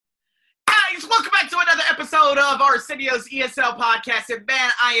episode of Arsenio's ESL podcast. And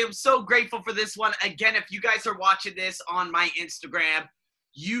man, I am so grateful for this one. Again, if you guys are watching this on my Instagram,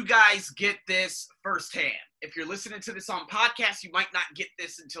 you guys get this firsthand. If you're listening to this on podcast, you might not get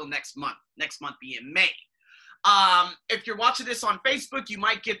this until next month being May. If you're watching this on Facebook, you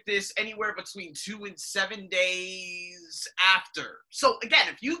might get this anywhere between 2 and 7 days after. So again,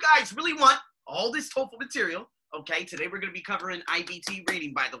 if you guys really want all this TOEFL material, okay, today we're going to be covering iBT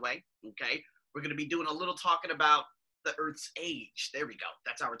rating, by the way, okay? We're going to be doing a little talking about the Earth's age. There we go.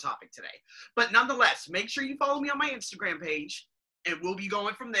 That's our topic today. But nonetheless, make sure you follow me on my Instagram page, and we'll be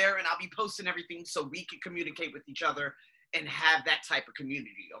going from there, and I'll be posting everything so we can communicate with each other and have that type of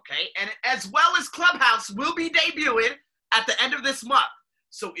community, okay? And as well as Clubhouse will be debuting at the end of this month.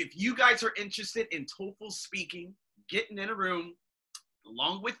 So if you guys are interested in TOEFL speaking, getting in a room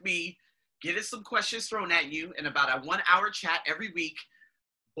along with me, getting some questions thrown at you in about a 1-hour chat every week,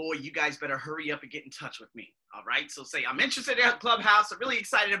 boy, you guys better hurry up and get in touch with me, all right? So say, I'm interested in Clubhouse, I'm really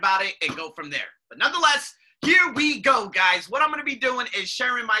excited about it, and go from there. But nonetheless, here we go, guys. What I'm going to be doing is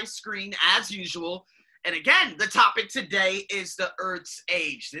sharing my screen as usual. And again, the topic today is the Earth's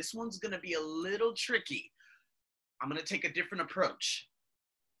age. This one's going to be a little tricky. I'm going to take a different approach.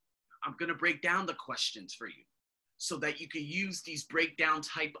 I'm going to break down the questions for you so that you can use these breakdown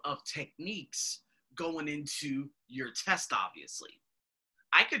type of techniques going into your test, obviously.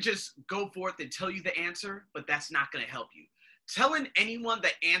 I could just go forth and tell you the answer, but that's not going to help you. Telling anyone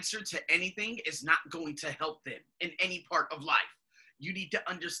the answer to anything is not going to help them in any part of life. You need to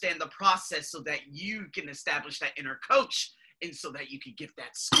understand the process so that you can establish that inner coach and so that you can get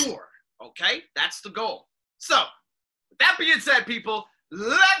that score, okay? That's the goal. So, with that being said, people,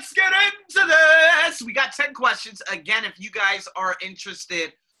 let's get into this. We got 10 questions. Again, if you guys are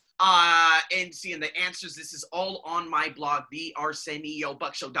interested in seeing the answers, this is all on my blog,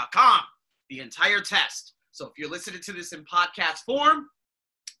 thearseniobuckshow.com, the entire test. So if you're listening to this in podcast form,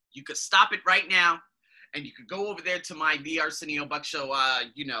 you could stop it right now, and you could go over there to my The Arsenio Buck Show,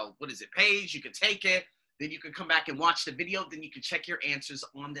 page. You could take it. Then you could come back and watch the video. Then you can check your answers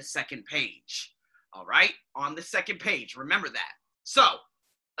on the second page. All right? On the second page. Remember that. So,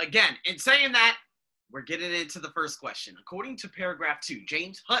 again, in saying that, we're getting into the first question. According to paragraph 2,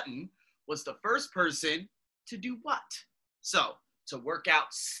 James Hutton was the first person to do what? So, to work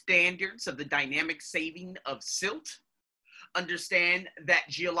out standards of the dynamic saving of silt, understand that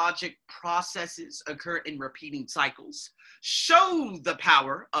geologic processes occur in repeating cycles, show the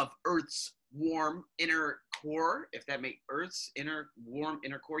power of Earth's warm inner core, if that makes Earth's warm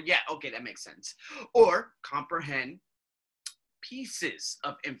inner core. Yeah, okay, that makes sense. Or comprehend pieces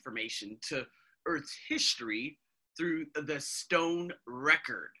of information to Earth's history through the stone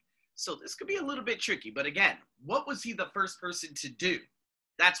record. So this could be a little bit tricky, but again, what was he the first person to do?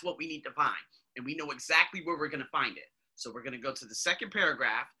 That's what we need to find, and we know exactly where we're going to find it. So we're going to go to the second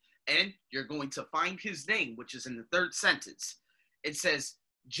paragraph, and you're going to find his name, which is in the third sentence. It says,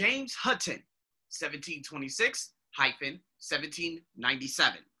 James Hutton,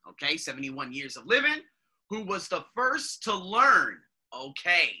 1726-1797, okay, 71 years of living, who was the first to learn.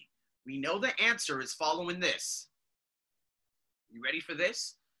 Okay, we know the answer is following this. You ready for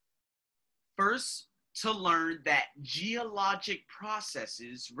this? First to learn that geologic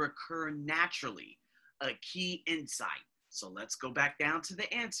processes recur naturally, a key insight. So let's go back down to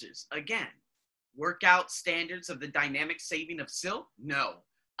the answers. Again, work out standards of the dynamic saving of silt? No.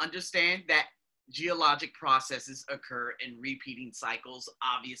 Understand that geologic processes occur in repeating cycles?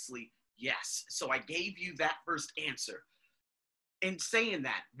 Obviously, yes. So I gave you that first answer. In saying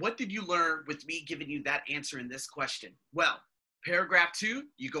that, what did you learn with me giving you that answer in this question? Well, paragraph 2,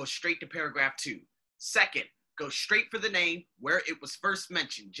 you go straight to paragraph 2. Second, go straight for the name where it was first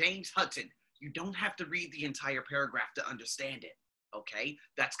mentioned, James Hutton. You don't have to read the entire paragraph to understand it, okay?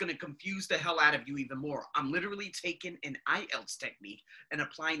 That's going to confuse the hell out of you even more. I'm literally taking an IELTS technique and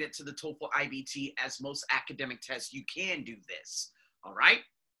applying it to the TOEFL IBT. As most academic tests, you can do this, all right?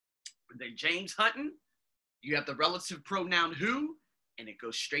 Then James Hutton, you have the relative pronoun who, and it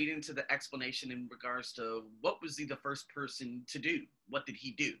goes straight into the explanation in regards to what was he the first person to do? What did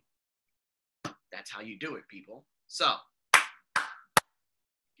he do? That's how you do it, people. So,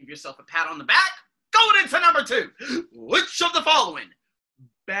 give yourself a pat on the back. Going into number 2. Which of the following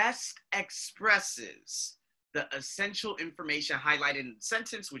best expresses the essential information highlighted in the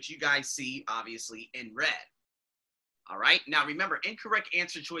sentence, which you guys see, obviously, in red? All right. Now, remember, incorrect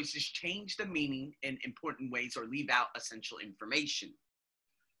answer choices change the meaning in important ways or leave out essential information.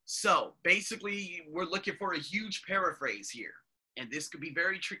 So, basically, we're looking for a huge paraphrase here. And this could be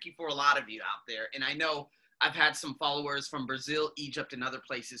very tricky for a lot of you out there. And I know I've had some followers from Brazil, Egypt, and other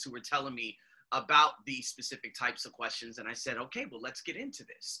places who were telling me, about these specific types of questions. And I said, okay, well, let's get into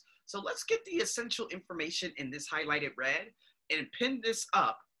this. So let's get the essential information in this highlighted red and pin this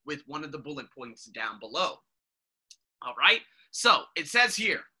up with one of the bullet points down below. All right. So it says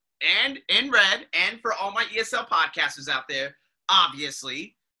here, and in red, and for all my ESL podcasters out there,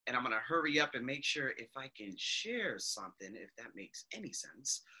 obviously, and I'm going to hurry up and make sure if I can share something, if that makes any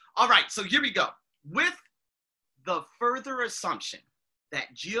sense. All right. So here we go. With the further assumption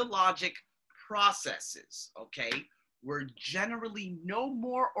that geologic processes, okay, were generally no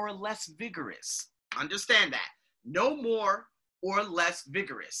more or less vigorous. Understand that. No more or less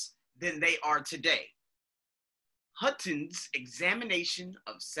vigorous than they are today. Hutton's examination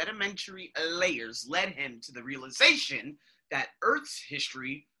of sedimentary layers led him to the realization that Earth's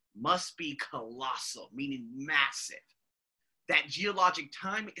history must be colossal, meaning massive. That geologic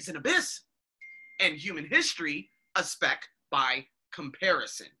time is an abyss, and human history a speck by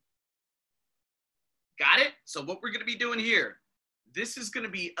comparison. Got it? So what we're going to be doing here, this is going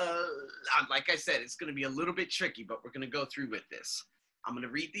to be, like I said, it's going to be a little bit tricky, but we're going to go through with this. I'm going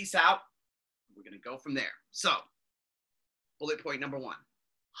to read these out. We're going to go from there. So, bullet point number 1.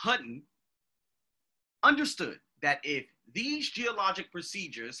 Hutton understood that if these geologic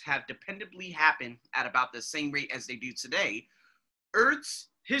procedures have dependably happened at about the same rate as they do today, Earth's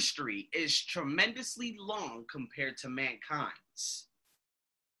history is tremendously long compared to mankind's.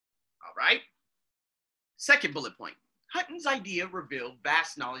 All right? Second bullet point. Hutton's idea revealed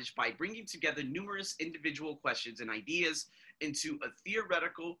vast knowledge by bringing together numerous individual questions and ideas into a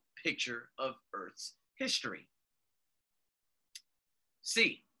theoretical picture of Earth's history.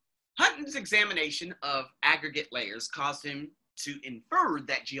 C. Hutton's examination of aggregate layers caused him to infer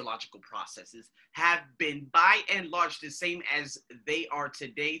that geological processes have been by and large the same as they are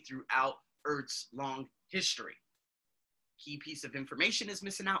today throughout Earth's long history. Key piece of information is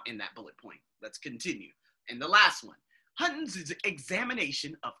missing out in that bullet point. Let's continue. And the last one, Hutton's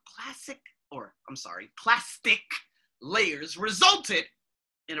examination of clastic layers resulted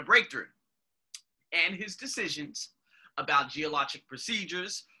in a breakthrough. And his decisions about geologic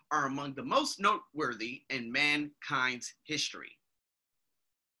procedures are among the most noteworthy in mankind's history.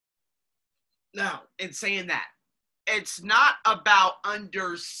 Now, in saying that, it's not about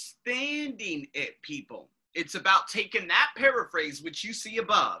understanding it, people. It's about taking that paraphrase, which you see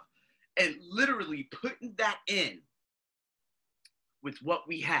above, and literally putting that in with what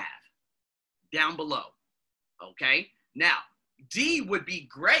we have down below, okay? Now, D would be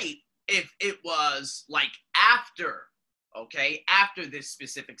great if it was like after, okay, after this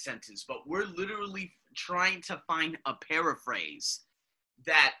specific sentence, but we're literally trying to find a paraphrase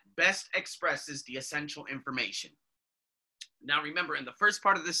that best expresses the essential information. Now, remember, in the first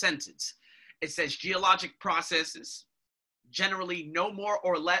part of the sentence, it says geologic processes generally no more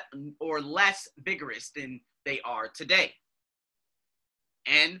or less vigorous than they are today.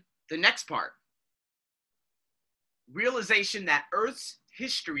 And the next part, realization that Earth's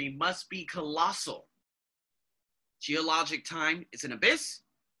history must be colossal. Geologic time is an abyss.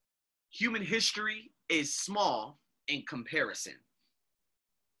 Human history is small in comparison.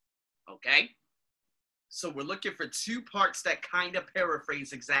 Okay? So we're looking for two parts that kind of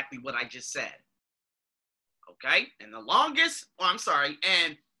paraphrase exactly what I just said. Okay? And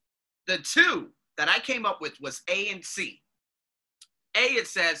and the two that I came up with was A and C. A, it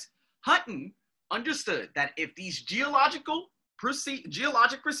says, Hutton understood that if these geologic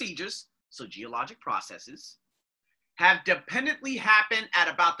procedures, so geologic processes, have dependently happened at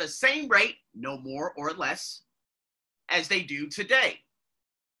about the same rate, no more or less, as they do today.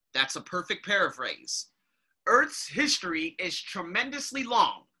 That's a perfect paraphrase. Earth's history is tremendously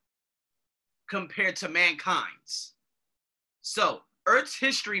long compared to mankind's. So, Earth's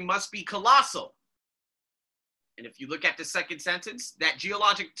history must be colossal. And if you look at the second sentence, that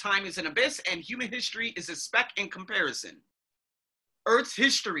geologic time is an abyss and human history is a speck in comparison. Earth's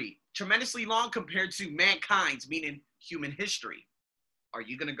history, tremendously long compared to mankind's, meaning human history. Are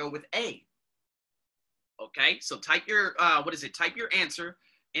you going to go with A? Okay, so type your, type your answer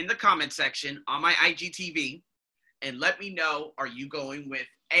in the comment section on my IGTV and let me know, are you going with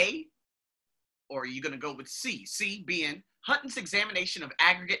A or are you going to go with C? C being Hutton's examination of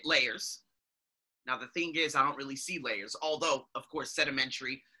aggregate layers. Now, the thing is, I don't really see layers, although, of course,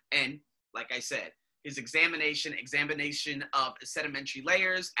 sedimentary, and like I said, his examination of sedimentary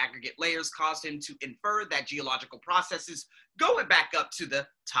layers, aggregate layers, caused him to infer that geological processes, going back up to the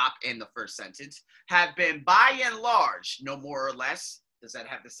top in the first sentence, have been by and large, no more or less, does that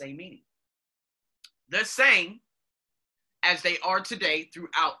have the same meaning? The same as they are today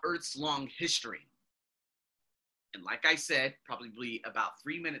throughout Earth's long history. And like I said, probably about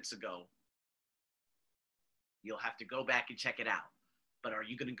 3 minutes ago, You'll have to go back and check it out. But are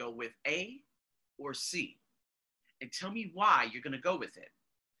you going to go with A or C? And tell me why you're going to go with it.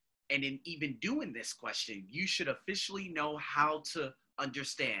 And in even doing this question, you should officially know how to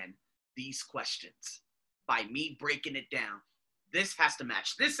understand these questions by me breaking it down. This has to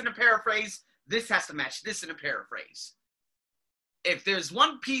match this in a paraphrase. This has to match this in a paraphrase. If there's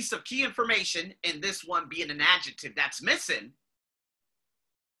one piece of key information in this one being an adjective that's missing,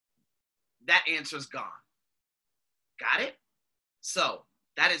 that answer's gone. Got it? So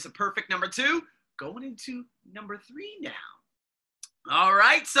that is a perfect number 2. Going into number 3 now. All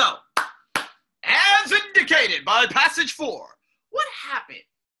right, so as indicated by passage 4, what happened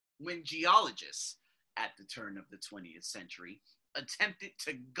when geologists at the turn of the 20th century attempted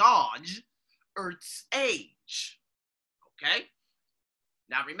to gauge Earth's age? Okay?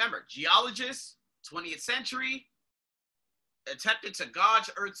 Now remember, geologists, 20th century, attempted to gauge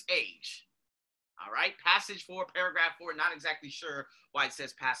Earth's age. All right, passage 4, paragraph 4, not exactly sure why it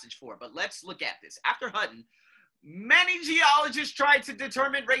says passage 4, but let's look at this. After Hutton, many geologists tried to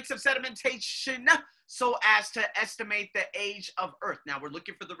determine rates of sedimentation so as to estimate the age of Earth. Now we're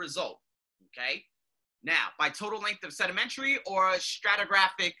looking for the result, okay? Now, by total length of sedimentary or a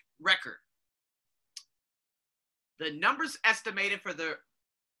stratigraphic record. The numbers estimated for the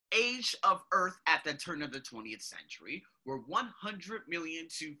age of Earth at the turn of the 20th century were 100 million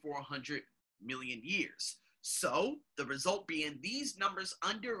to 400 million years. So the result being these numbers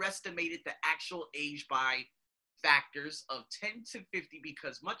underestimated the actual age by factors of 10 to 50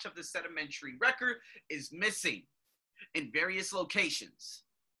 because much of the sedimentary record is missing in various locations.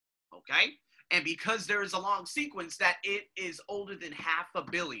 Okay? And because there is a long sequence that it is older than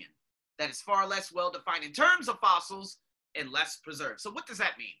 500 million. That is far less well defined in terms of fossils and less preserved. So what does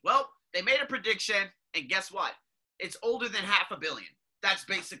that mean? Well, they made a prediction, and guess what? It's older than 500 million. That's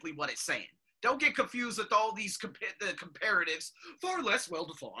basically what it's saying. Don't get confused with all these the comparatives. Far less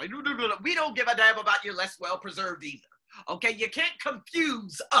well-defined. We don't give a damn about your less well-preserved either. Okay, you can't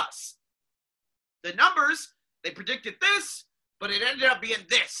confuse us. The numbers, they predicted this, but it ended up being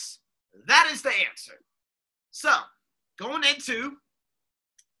this. That is the answer. So, going into,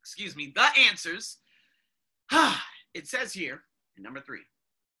 the answers. It says here, in number 3,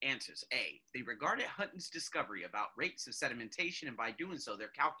 answers. A, they regarded Hutton's discovery about rates of sedimentation, and by doing so, their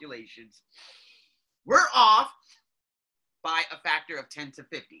calculations were off by a factor of 10 to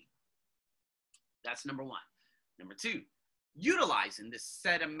 50. That's number 1. Number 2, utilizing this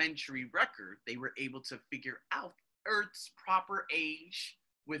sedimentary record, they were able to figure out Earth's proper age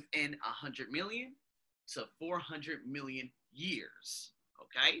within 100 million to 400 million years.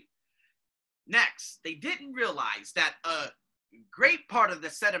 Okay? Next, they didn't realize that a great part of the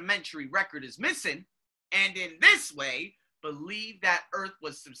sedimentary record is missing, and in this way, believe that Earth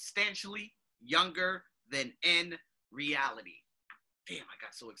was substantially younger than in reality. Damn, I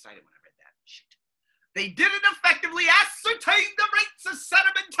got so excited when I read that. Shit. They didn't effectively ascertain the rates of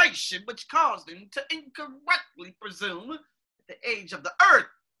sedimentation, which caused them to incorrectly presume that the age of the Earth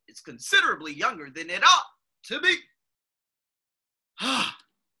is considerably younger than it ought to be.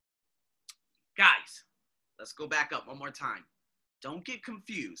 Guys, let's go back up one more time. Don't get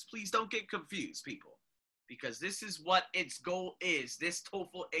confused. Please don't get confused, people, because this is what its goal is. This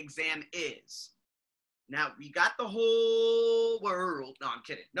TOEFL exam is. Now, we got the whole world. No, I'm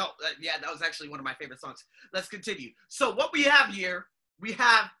kidding. No, that was actually one of my favorite songs. Let's continue. So what we have here, we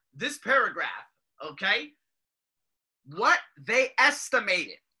have this paragraph, okay? What they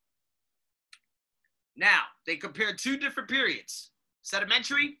estimated. Now, they compared 2 different periods.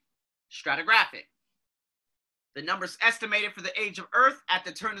 Sedimentary, stratigraphic. The numbers estimated for the age of Earth at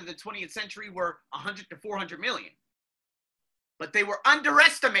the turn of the 20th century were 100 to 400 million. But they were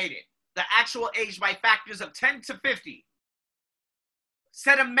underestimated the actual age by factors of 10 to 50.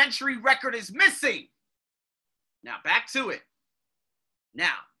 Sedimentary record is missing. Now, back to it.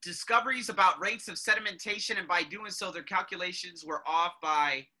 Now, discoveries about rates of sedimentation, and by doing so, their calculations were off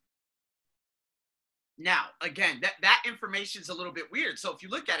by... Now, again, that information is a little bit weird. So if you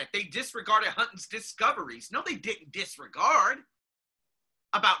look at it, they disregarded Hutton's discoveries. No, they didn't disregard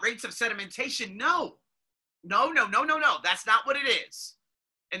about rates of sedimentation. No. That's not what it is.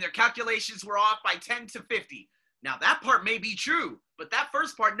 And their calculations were off by 10 to 50. Now, that part may be true, but that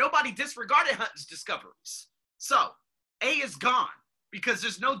first part, nobody disregarded Hutton's discoveries. So A is gone because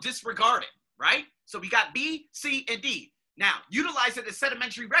there's no disregarding, right? So we got B, C, and D. Now, utilize it as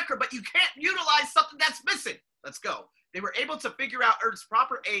sedimentary record, but you can't utilize something that's missing. Let's go. They were able to figure out Earth's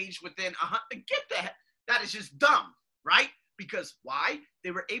proper age within that is just dumb, right? Because why?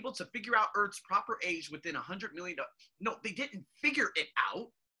 They were able to figure out Earth's proper age within 100 million. No, they didn't figure it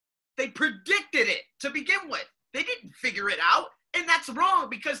out. They predicted it to begin with. They didn't figure it out, and that's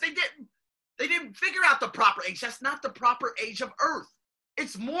wrong because they didn't figure out the proper age. That's not the proper age of Earth.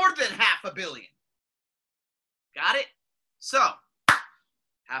 It's more than 500 million. Got it? So,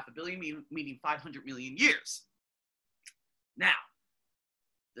 500 million meaning 500 million years. Now,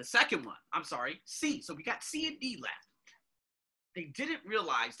 the second one, I'm sorry, C. So we got C and D left. They didn't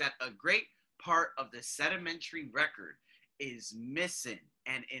realize that a great part of the sedimentary record is missing,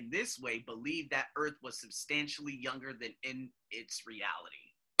 and in this way believe that Earth was substantially younger than in its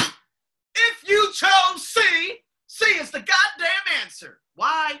reality. If you chose C, C is the goddamn answer.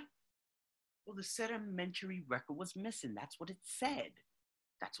 Why? Well, the sedimentary record was missing. That's what it said.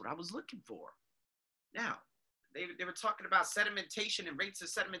 That's what I was looking for. Now, they were talking about sedimentation and rates of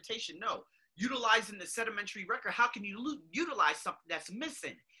sedimentation. No, utilizing the sedimentary record, how can you utilize something that's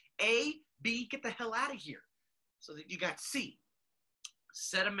missing? A, B, get the hell out of here. So that you got C.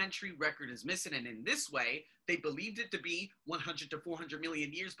 Sedimentary record is missing, and in this way, they believed it to be 100 to 400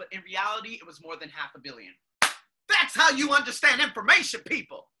 million years, but in reality, it was more than 500 million. That's how you understand information,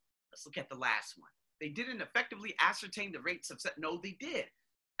 people. Let's look at the last one. They didn't effectively ascertain the rates of no, they did.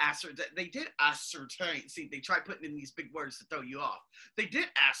 They did ascertain. See, they try putting in these big words to throw you off. They did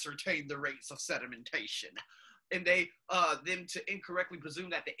ascertain the rates of sedimentation. And they them to incorrectly presume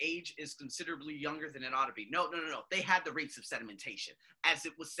that the age is considerably younger than it ought to be. No. They had the rates of sedimentation, as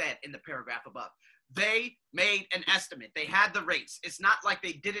it was said in the paragraph above. They made an estimate. They had the rates. It's not like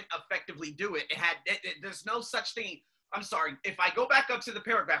they didn't effectively do it. There's no such thing. I'm sorry. If I go back up to the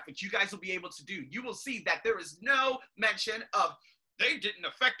paragraph, which you guys will be able to do, you will see that there is no mention of they didn't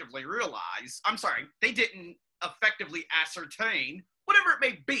effectively realize. I'm sorry. They didn't effectively ascertain, whatever it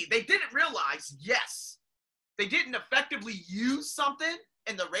may be. They didn't realize, yes. They didn't effectively use something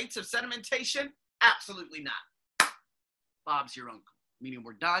in the rates of sedimentation? Absolutely not. Bob's your uncle. Meaning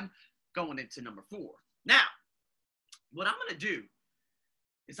we're done going into number 4. Now, what I'm going to do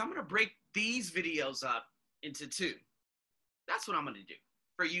is I'm going to break these videos up into 2. That's what I'm going to do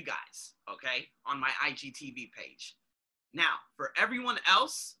for you guys, okay, on my IGTV page. Now, for everyone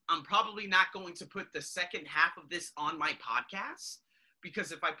else, I'm probably not going to put the second half of this on my podcast,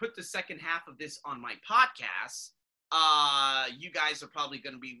 because if I put the second half of this on my podcast, you guys are probably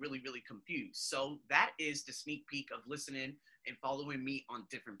going to be really, really confused. So that is the sneak peek of listening and following me on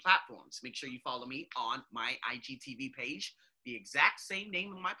different platforms. Make sure you follow me on my IGTV page, the exact same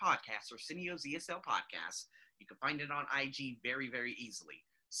name of my podcast, Arsenio's ESL Podcast. You can find it on IG very, very easily.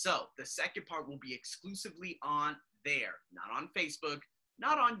 So the second part will be exclusively on there, not on Facebook,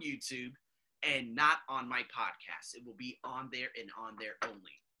 not on YouTube, and not on my podcast. It will be on there and on there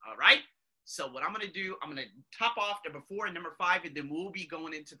only. All right? So what I'm going to do, I'm going to top off number 4 and number 5, and then we'll be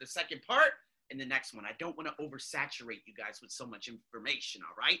going into the second part in the next one. I don't want to oversaturate you guys with so much information,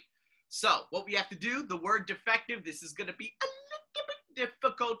 all right? So what we have to do, the word defective, this is going to be a little bit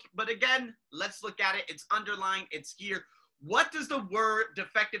difficult, but again, let's look at it. It's underlined. It's here. What does the word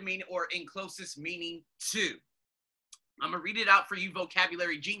defective mean, or in closest meaning to? I'm going to read it out for you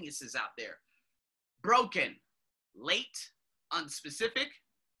vocabulary geniuses out there. Broken, late, unspecific,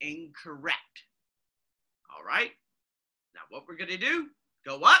 incorrect. All right. Now what we're going to do,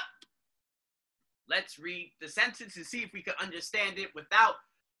 go up. Let's read the sentence and see if we can understand it without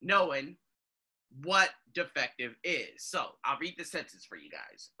knowing what defective is. So I'll read the sentence for you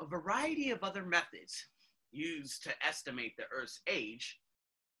guys. A variety of other methods used to estimate the Earth's age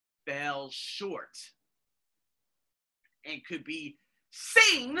fell short and could be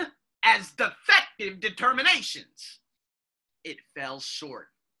seen as defective determinations. It fell short.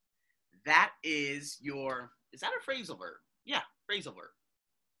 That is is that a phrasal verb? Yeah, phrasal verb.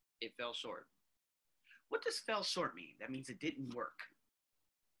 It fell short. What does fell short mean? That means it didn't work.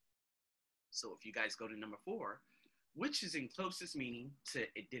 So if you guys go to number 4, which is in closest meaning to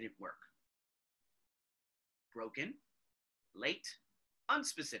it didn't work? Broken, late,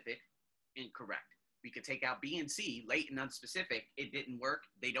 unspecific, incorrect. We could take out B and C, late and unspecific. It didn't work.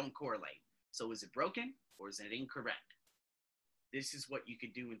 They don't correlate. So is it broken or is it incorrect? This is what you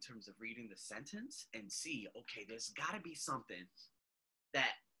could do in terms of reading the sentence and see, okay, there's got to be something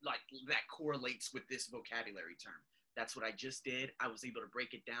that correlates with this vocabulary term. That's what I just did. I was able to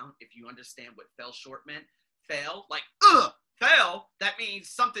break it down. If you understand what fell short meant, fell, fell, that means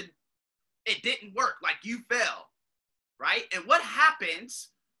something, it didn't work, like you fell, right? And what happens,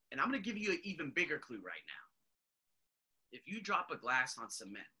 and I'm going to give you an even bigger clue right now. If you drop a glass on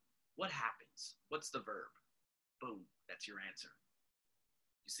cement, what happens? What's the verb? Boom, that's your answer.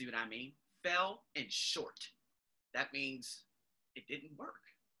 You see what I mean? Fell and short. That means it didn't work.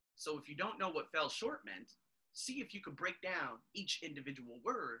 So if you don't know what fell short meant, see if you can break down each individual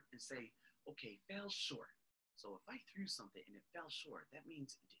word and say, okay, fell short. So if I threw something and it fell short, that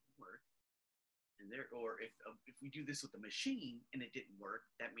means it didn't work. Or if we do this with the machine and it didn't work,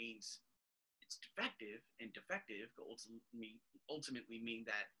 that means it's defective, and defective could ultimately mean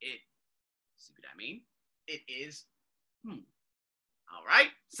that it, see what I mean? It is, All right,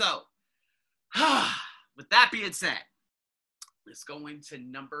 so with that being said, let's go into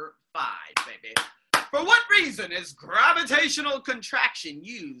number 5, baby. For what reason is gravitational contraction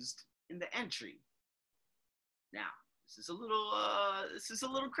used in the entry? Now, this is a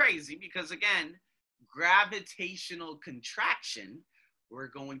little crazy because, again, gravitational contraction, we're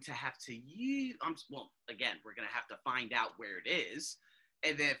going to have to use, we're going to have to find out where it is.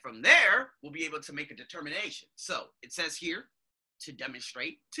 And then from there, we'll be able to make a determination. So it says here, to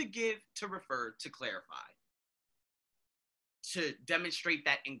demonstrate, to give, to refer, to clarify. To demonstrate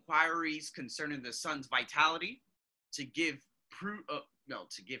that inquiries concerning the sun's vitality, to give proof,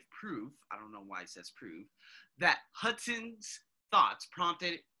 I don't know why it says prove, that Hudson's thoughts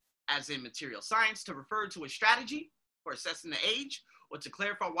prompted as in material science, to refer to a strategy for assessing the age, or to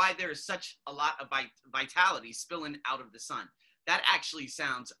clarify why there is such a lot of vitality spilling out of the sun. That actually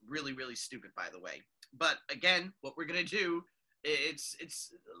sounds really, really stupid, by the way. But again, what we're going to do, it's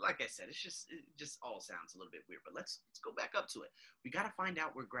like I said, it just all sounds a little bit weird. But let's go back up to it. We got to find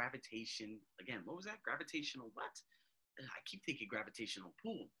out where gravitation, again, what was that? Gravitational what? I keep thinking gravitational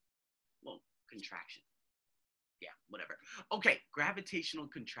pull. Well, contraction. Yeah, whatever. Okay, gravitational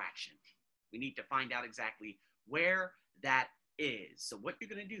contraction. We need to find out exactly where that is. So what you're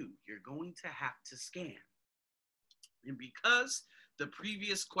going to do, you're going to have to scan. And because the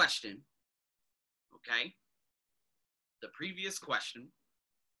previous question, okay, the previous question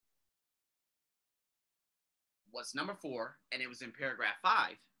was number 4, and it was in paragraph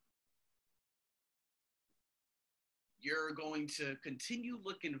 5, you're going to continue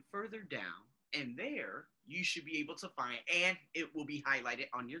looking further down, and there you should be able to find, and it will be highlighted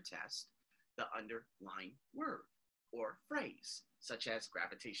on your test, the underlying word or phrase, such as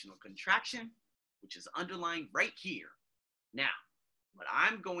gravitational contraction, which is underlined right here. Now, what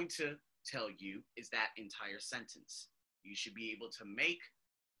I'm going to tell you is that entire sentence. You should be able to make,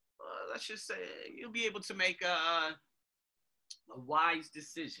 let's just say, you'll be able to make a wise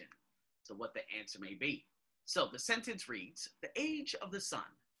decision to what the answer may be. So the sentence reads, the age of the sun,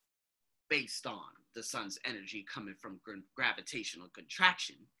 based on the sun's energy coming from gravitational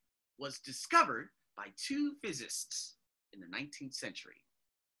contraction, was discovered by 2 physicists in the 19th century.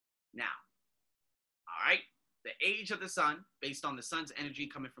 Now, all right, the age of the sun, based on the sun's energy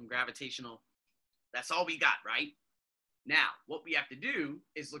coming from gravitational, that's all we got, right? Now, what we have to do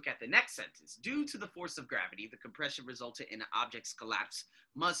is look at the next sentence. Due to the force of gravity, the compression resulted in an object's collapse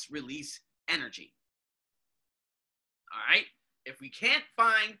must release energy. All right, if we can't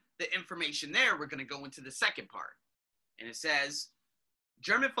find the information there, we're going to go into the second part. And it says,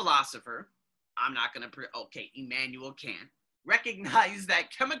 German philosopher, Immanuel Kant, recognized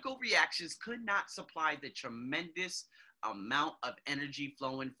that chemical reactions could not supply the tremendous amount of energy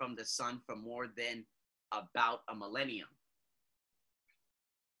flowing from the sun for more than about a millennium.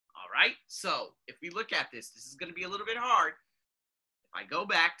 All right, so if we look at this is going to be a little bit hard. If I go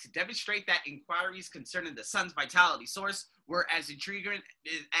back to demonstrate that inquiries concerning the sun's vitality source were as intriguing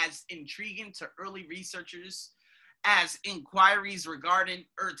to early researchers as inquiries regarding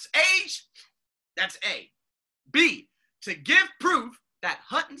Earth's age, that's A. B, to give proof that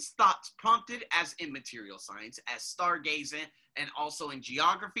Hutton's thoughts prompted as in material science, as stargazing, and also in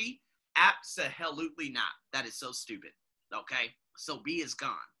geography, absolutely not. That is so stupid, okay? So B is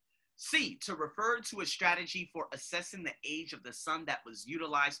gone. C, to refer to a strategy for assessing the age of the sun that was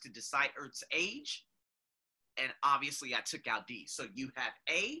utilized to decide Earth's age. And obviously I took out D. So you have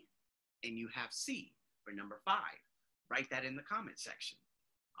A and you have C for number 5. Write that in the comment section.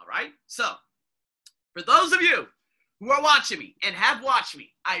 All right. So for those of you who are watching me and have watched me,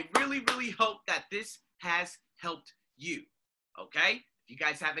 I really, really hope that this has helped you. Okay. If you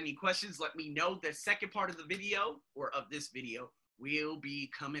guys have any questions, let me know. The second part of the video or of this video will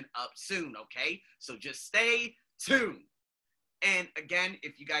be coming up soon, okay? So just stay tuned. And again,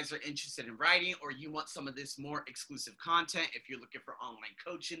 if you guys are interested in writing or you want some of this more exclusive content, if you're looking for online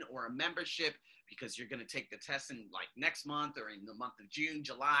coaching or a membership because you're going to take the test in like next month or in the month of June,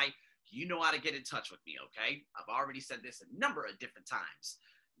 July, you know how to get in touch with me, okay? I've already said this a number of different times.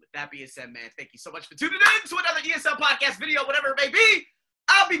 With that being said, man, thank you so much for tuning in to another ESL podcast video, whatever it may be.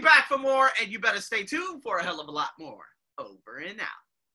 I'll be back for more, and you better stay tuned for a hell of a lot more. Over and out.